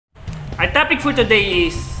topic for today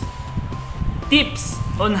is tips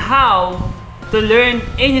on how to learn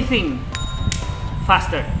anything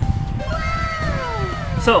faster.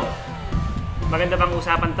 So, maganda bang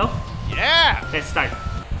usapan to? Yeah! Let's start.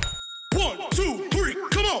 1, 2,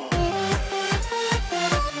 3, come on!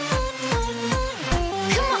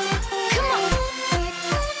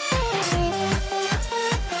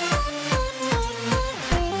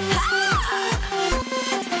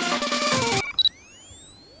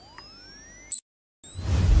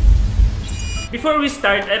 Before we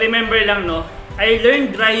start, I remember lang I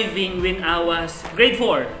learned driving when I was grade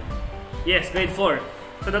 4. Yes, grade 4.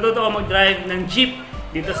 So natuto ako mag-drive ng jeep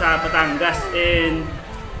dito sa Batangas. And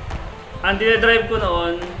ang dinadrive ko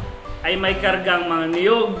noon ay may kargang mga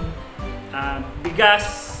niyog, bigas,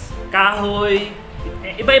 kahoy,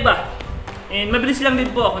 iba-iba. And mabilis lang din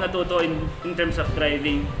po ako natuto in terms of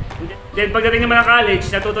driving. Then pagdating naman ng college,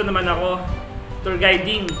 natuto naman ako tour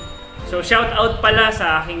guiding. So shout out pala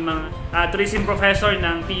sa aking mga tourism professor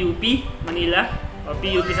ng PUP Manila o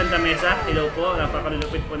PUP Santa Mesa. Hello po,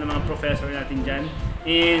 napakalulupit po ng mga professor natin dyan.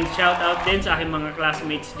 And shout out din sa aking mga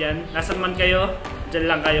classmates dyan. Nasaan man kayo,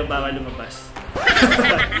 dyan lang kayo, bawal lumabas.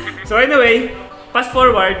 So anyway, fast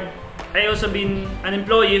forward, I also been an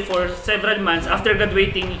employee for several months after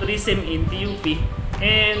graduating tourism in PUP.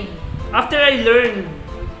 And after I learned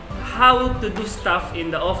how to do stuff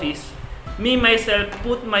in the office, me myself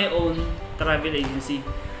put my own travel agency.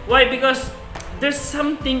 Why? Because there's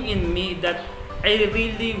something in me that I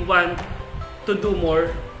really want to do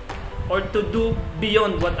more or to do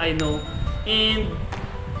beyond what I know. And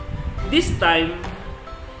this time,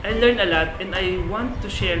 I learned a lot and I want to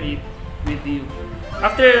share it with you.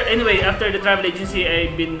 After the travel agency,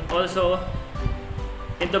 I've been also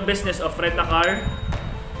into business of rent-a-car,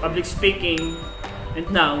 public speaking, and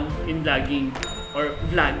now in vlogging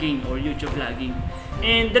or YouTube vlogging.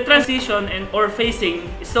 And the transition or phasing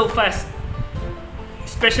is so fast,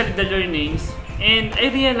 especially the learnings, and I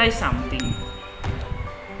realized something.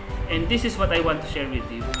 And this is what I want to share with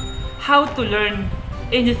you. How to learn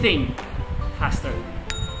anything faster.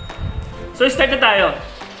 So start na tayo.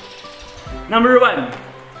 Number 1.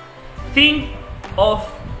 Think of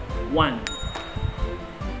one.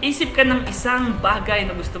 Isip ka ng isang bagay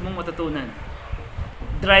na gusto mong matutunan.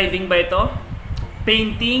 Driving ba ito?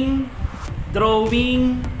 Painting,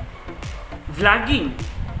 drawing, vlogging,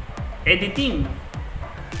 editing,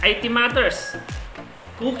 IT matters,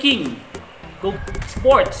 cooking,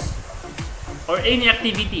 sports, or any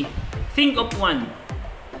activity. Think of one.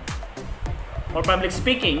 Or public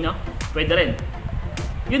speaking, Pwede rin.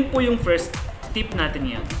 Yun po yung first tip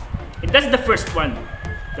natin ngayon. And that's the first one.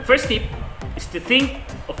 The first tip is to think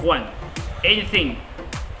of one. Anything.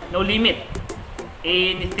 No limit.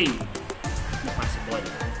 Anything. Possible.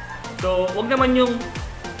 So, wag naman yung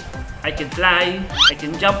I can fly, I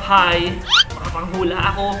can jump high, makapanghula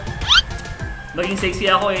ako, maging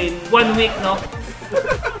sexy ako in 1 week,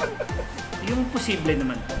 Yung posible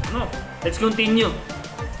naman. Let's continue.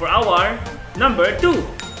 For our number 2.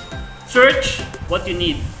 Search what you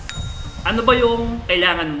need. Ano ba yung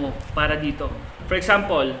kailangan mo para dito? For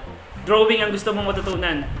example, drawing ang gusto mong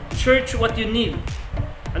matutunan. Search what you need.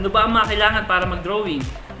 Ano ba ang mga kailangan para mag-drawing?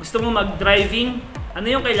 Gusto mo mag-driving? Ano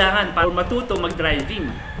yung kailangan para matuto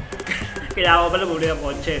mag-driving? Kailangan ko pala muna yung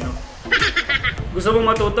kotse, Gusto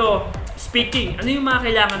mong matuto speaking? Ano yung mga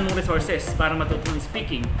kailangan mong resources para matuto ng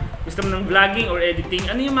speaking? Gusto mo ng vlogging or editing?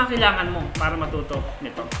 Ano yung mga kailangan mo para matuto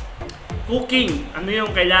nito? Cooking? Ano yung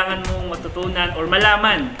kailangan mong matutunan or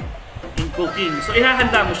malaman in cooking? So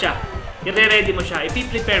ihahanda mo siya. I-ready mo siya.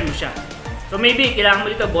 I-prepare mo siya. So maybe kailangan mo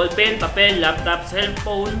dito ballpen, papel, laptop,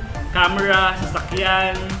 cellphone, camera,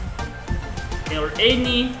 sasakyan, or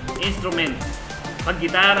any instrument.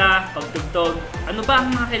 Pag-gitara, pagtugtog, ano ba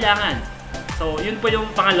ang mga kailangan? So yun po yung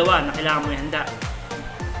pangalawa na kailangan mo ihanda.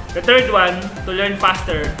 The third one, to learn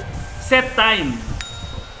faster, set time.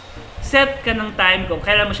 Set ka ng time kung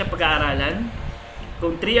kailan mo siya pag-aaralan.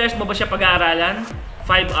 Kung 3 hours mo ba siya pag-aaralan,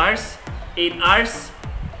 5 hours, 8 hours,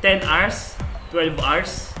 10 hours, 12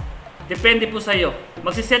 hours. Depende po sa'yo.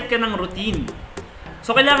 Magsiset ka ng routine.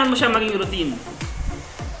 So kailangan mo siya maging routine.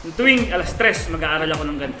 Tuwing alas 3, mag-aaral ako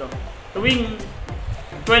ng ganito. Tuwing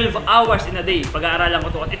 12 hours in a day, pag-aaralan ko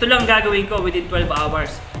to. At ito lang gagawin ko within 12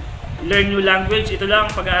 hours. Learn new language, ito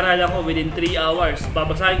lang pag-aaralan ko within 3 hours.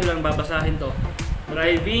 Babasahin ko lang, babasahin to.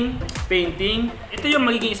 Driving, painting, ito yung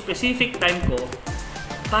magiging specific time ko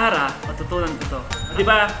para matutunan ko to.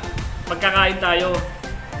 Diba, pagkakain tayo,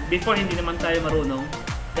 before hindi naman tayo marunong,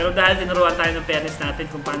 pero dahil tinuruan tayo ng parents natin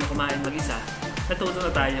kung paano kumain mag-isa, natuto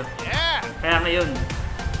na tayo. Kaya ngayon,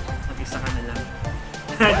 mag-isa ka na lang.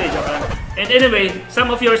 Hindi, joke lang. And anyway, some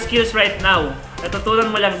of your skills right now, natutunan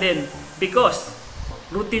mo lang din because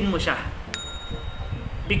routine mo siya.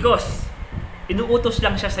 Because inuutos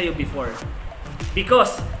lang siya sa'yo before.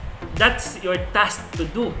 Because that's your task to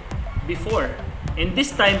do before. And this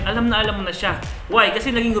time, alam mo na siya. Why? Kasi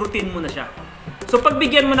naging routine mo na siya. So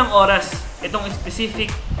pagbigyan mo ng oras, itong specific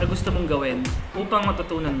na gusto mong gawin upang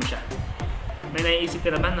matutunan mo siya. May naiisip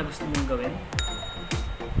ka naman na gusto mong gawin?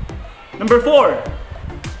 Number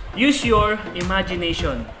 4, use your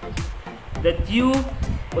imagination that you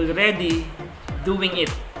already doing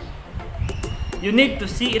it. You need to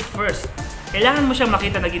see it first. Kailangan mo siyang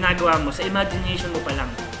makita na ginagawa mo sa imagination mo pa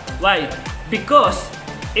lang. Why? Because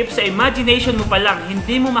if sa imagination mo pa lang,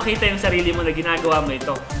 hindi mo makita yung sarili mo na ginagawa mo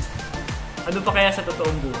ito, ano pa kaya sa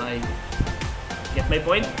totoong buhay? Get my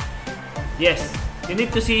point? Yes. You need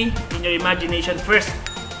to see in your imagination first.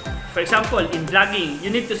 For example, in vlogging, you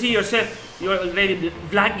need to see yourself, you are already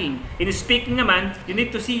vlogging. In speaking naman, you need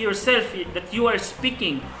to see yourself that you are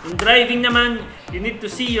speaking. In driving naman, you need to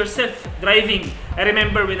see yourself driving. I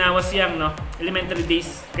remember when I was young, no, elementary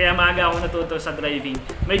days, kaya maaga ako natuto sa driving.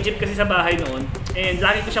 May jeep kasi sa bahay noon, and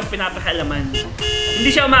lagi ko siyang pinapakalaman. Hindi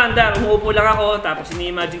siya umaandar, umuupo lang ako, tapos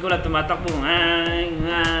ini-imagine ko lang tumatakbo,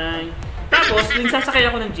 Tapos, nung sasakay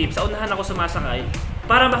ako ng jeep, sa unahan ako sumasakay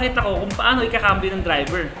para makita ko kung paano ikakambyo ng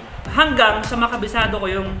driver. Hanggang sa makabisado ko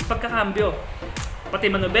yung pagkakambyo. Pati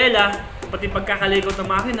manobela, pati pagkakalikot ng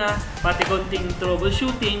makina, pati konting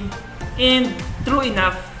troubleshooting. And true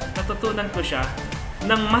enough, natutunan ko siya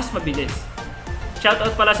ng mas mabilis.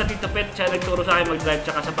 Shoutout pala sa Tito Pet, siya nagturo sa akin mag-drive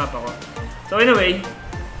tsaka sa papa ko. So anyway,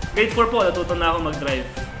 grade 4 po, natuto na ako mag-drive.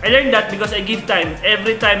 I learned that because I give time.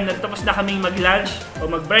 Every time na tapos na kaming mag-lunch o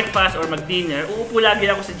mag-breakfast or mag-dinner, uupo lagi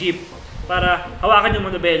ako sa jeep para hawakan yung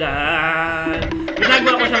manobela.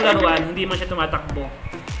 Ginagawa ko siyang laruan, hindi man siya tumatakbo.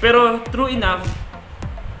 Pero true enough,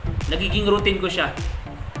 nagiging routine ko siya.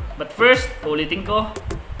 But first, ulitin ko,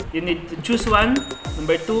 you need to choose one.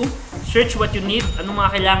 Number 2, search what you need. Anong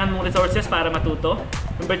mga kailangan mong resources para matuto.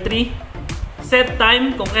 Number 3, set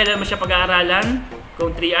time kung kailan mo siya pag-aaralan.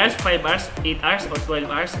 Kung 3 hours, 5 hours, 8 hours, or 12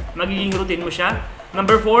 hours, magiging routine mo siya.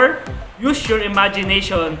 Number 4, use your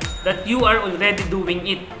imagination that you are already doing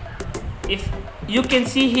it. If you can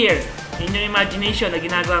see here, in your imagination na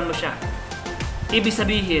ginagawa mo siya, ibig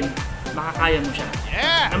sabihin, makakaya mo siya.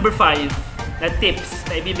 Yeah! Number 5, na tips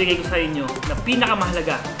na ibibigay ko sa inyo na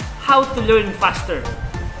pinakamahalaga, how to learn faster.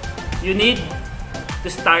 You need to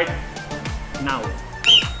start now.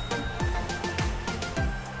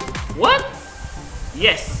 What?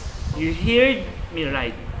 Yes, you heard me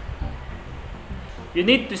right. You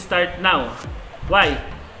need to start now. Why?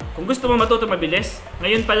 Kung gusto mo matuto mabilis,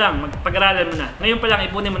 ngayon pa lang, magpag-aralan mo na. Ngayon pa lang,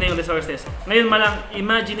 ipunin mo na yung resources. Ngayon pa lang,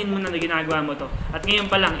 imaginein mo na na ginagawa mo to. At ngayon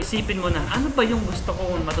pa lang, isipin mo na, ano ba yung gusto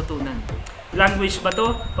kong matutunan? Language ba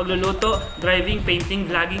to? Pagluluto, driving, painting,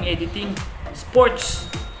 vlogging, editing, sports,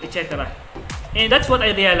 etc. And that's what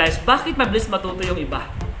I realized. Bakit mabilis matuto yung iba?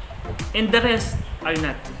 And the rest are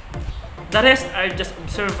not. The rest are just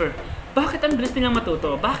observer. Bakit ang bilis nilang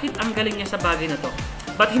matuto? Bakit ang galing niya sa bagay na to?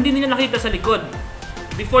 But hindi nila nakita sa likod.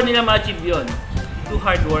 Before nila ma-achieve yun, do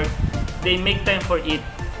hard work. They make time for it.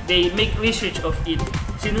 They make research of it.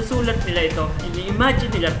 Sinusulat nila ito.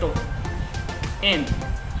 Ini-imagine nila to. And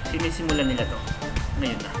sinisimulan nila to.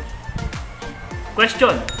 Ngayon na.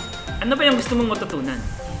 Question. Ano ba yung gusto mong matutunan?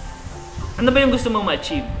 Ano ba yung gusto mong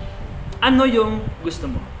ma-achieve? Ano yung gusto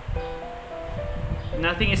mo?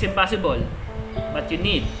 Nothing is impossible, but you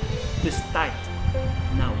need to start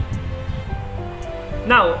now.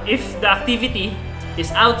 Now, if the activity is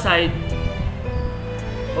outside,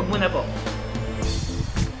 wag muna po.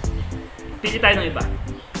 Pili tayo ng iba.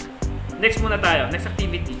 Next muna tayo, next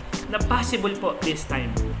activity, na possible po this time.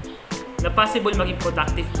 Na possible maging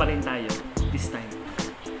productive pa rin tayo this time.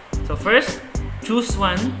 So first, choose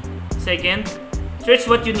one. Second, search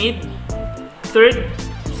what you need. Third,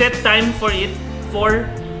 set time for it. 4,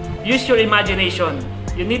 use your imagination.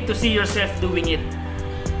 You need to see yourself doing it.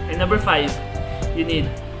 And number 5, you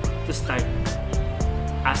need to start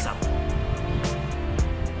ASAP.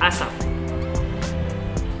 ASAP.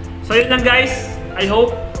 So yun lang guys. I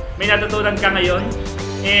hope may natutunan ka ngayon.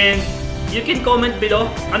 And you can comment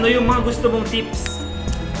below ano yung mga gusto mong tips.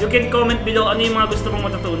 You can comment below ano yung mga gusto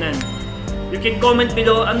mong matutunan. You can comment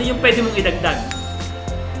below ano yung pwede mong idagdag.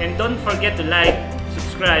 And don't forget to like,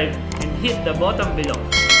 subscribe, and hit the button below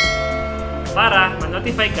para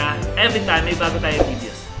ma-notify ka every time may bago tayong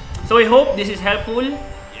videos. So I hope this is helpful.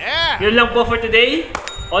 Yeah! Yun lang po for today.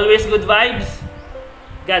 Always good vibes.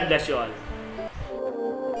 God bless you all.